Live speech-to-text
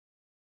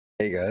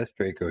Hey guys,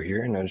 Draco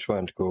here, and I just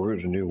wanted to go over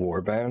the new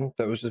Warbond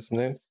that was just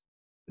announced.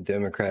 The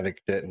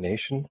Democratic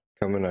Detonation,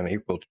 coming on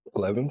April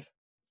 11th.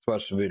 Let's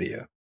watch the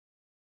video.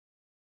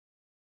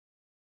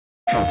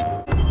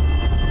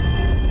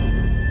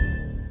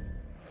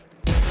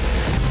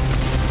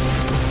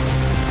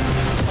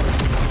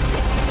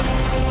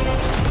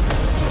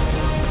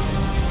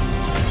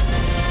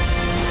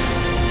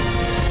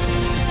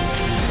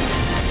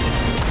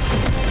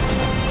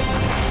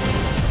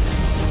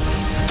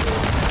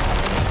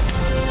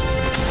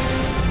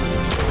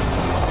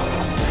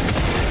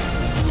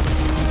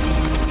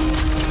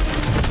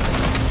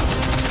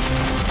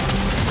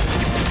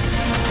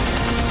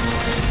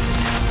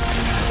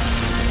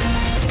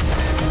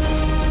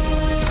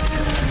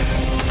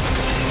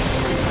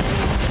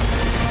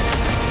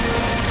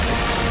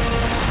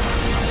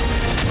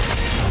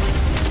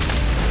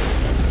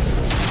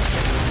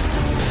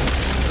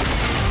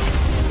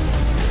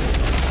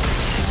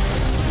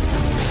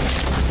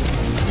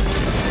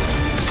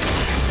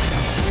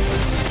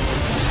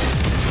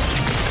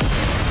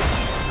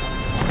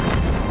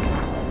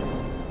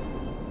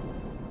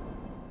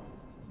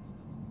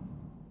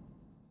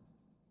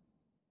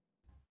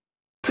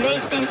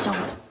 PlayStation.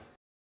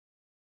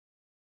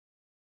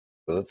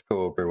 So let's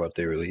go over what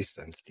they released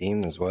on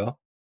Steam as well.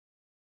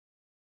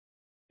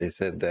 They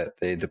said that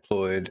they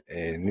deployed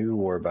a new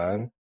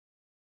Warbond,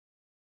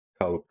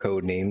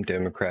 codenamed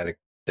Democratic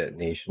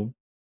Detonation.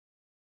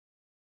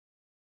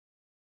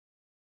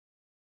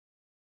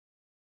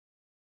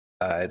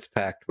 It's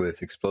packed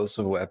with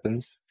explosive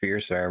weapons,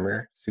 fierce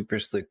armor, super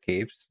slick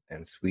capes,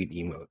 and sweet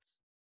emotes.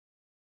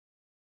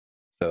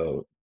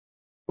 So,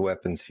 the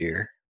weapons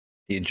here.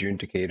 The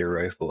Adjudicator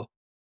Rifle.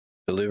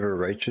 Deliver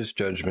righteous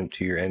judgment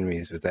to your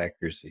enemies with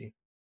accuracy.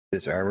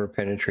 This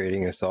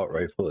armor-penetrating assault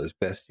rifle is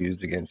best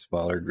used against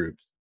smaller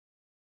groups.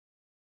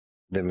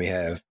 Then we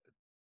have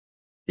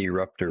the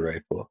Eruptor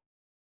Rifle.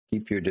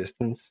 Keep your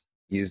distance.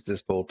 Use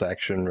this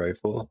bolt-action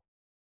rifle.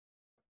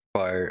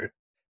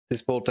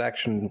 This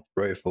bolt-action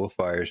rifle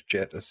fires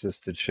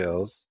jet-assisted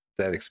shells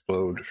that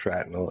explode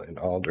shrapnel in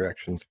all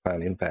directions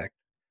upon impact.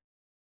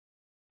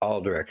 All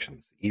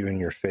directions, even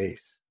your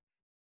face.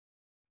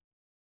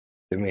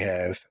 Then we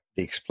have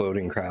the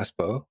Exploding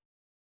Crossbow.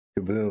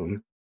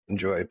 Kaboom!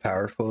 Enjoy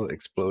powerful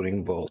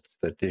exploding bolts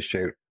that dish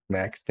out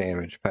max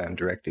damage upon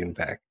direct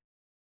impact.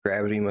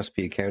 Gravity must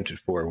be accounted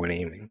for when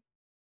aiming.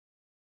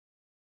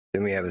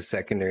 Then we have a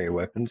secondary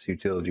weapons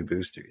utility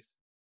boosters.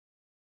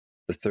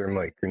 The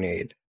Thermite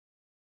Grenade.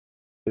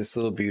 This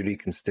little beauty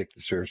can stick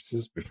to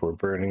surfaces before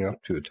burning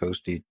up to a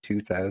toasty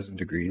 2000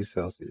 degrees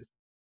Celsius.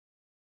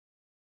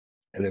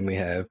 And then we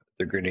have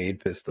the Grenade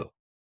Pistol.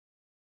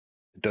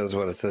 It does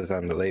what it says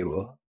on the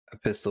label, a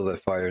pistol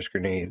that fires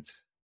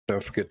grenades.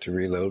 Don't forget to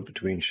reload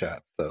between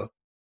shots though.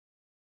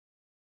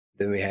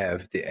 Then we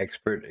have the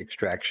Expert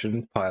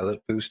Extraction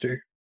Pilot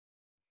Booster.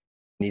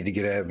 Need to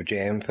get out of a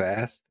jam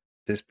fast?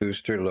 This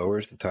booster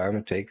lowers the time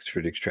it takes for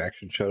the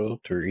extraction shuttle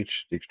to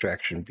reach the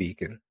extraction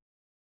beacon.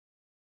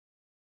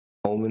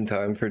 Home in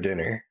time for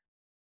dinner.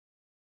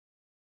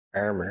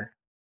 Armor.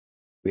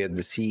 We have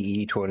the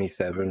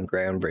CE-27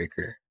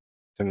 Groundbreaker.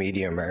 It's a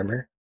medium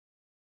armor.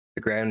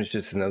 The ground is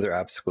just another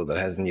obstacle that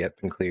hasn't yet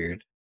been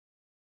cleared.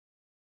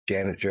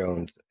 Janet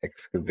Jones,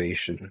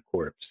 Excavation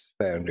Corps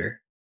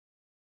founder.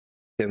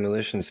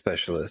 Demolition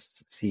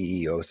Specialist,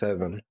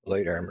 CE-07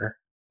 Light Armor.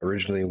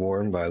 Originally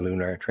worn by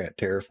lunar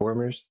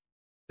terraformers.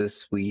 This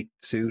sweet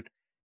suit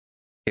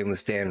can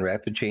withstand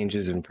rapid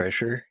changes in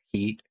pressure,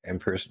 heat,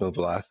 and personal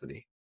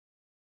velocity.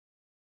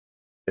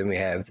 Then we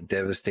have the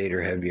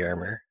Devastator Heavy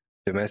Armor.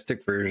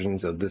 Domestic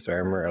versions of this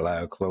armor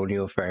allow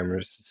colonial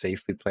farmers to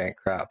safely plant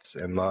crops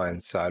and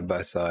mines side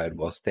by side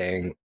while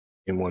staying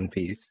in one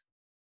piece.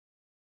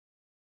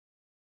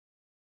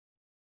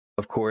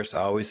 Of course,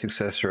 always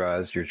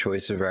accessorize your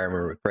choice of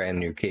armor with brand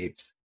new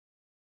capes.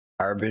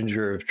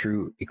 Harbinger of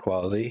True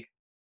Equality,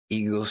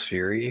 Eagle's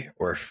Fury,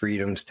 or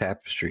Freedom's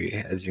Tapestry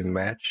as you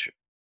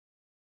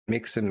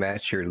mix and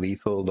match your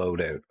lethal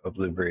loadout of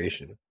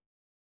liberation.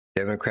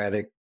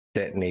 Democratic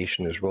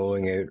Detonation is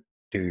rolling out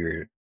to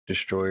your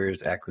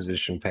Destroyer's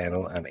acquisition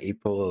panel on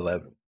April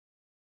 11th.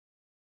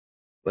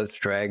 Let's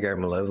drag our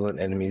malevolent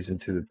enemies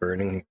into the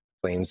burning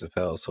flames of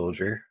hell,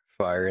 soldier.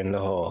 Fire in the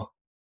hole.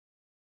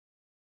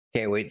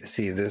 Can't wait to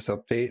see this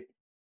update.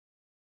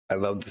 I'd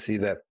love to see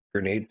that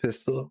grenade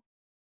pistol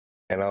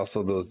and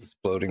also those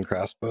exploding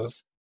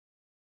crossbows.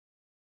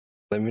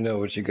 Let me know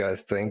what you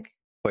guys think,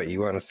 what you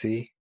want to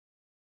see.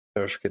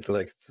 Don't forget to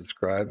like,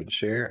 subscribe, and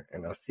share,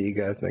 and I'll see you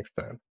guys next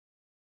time.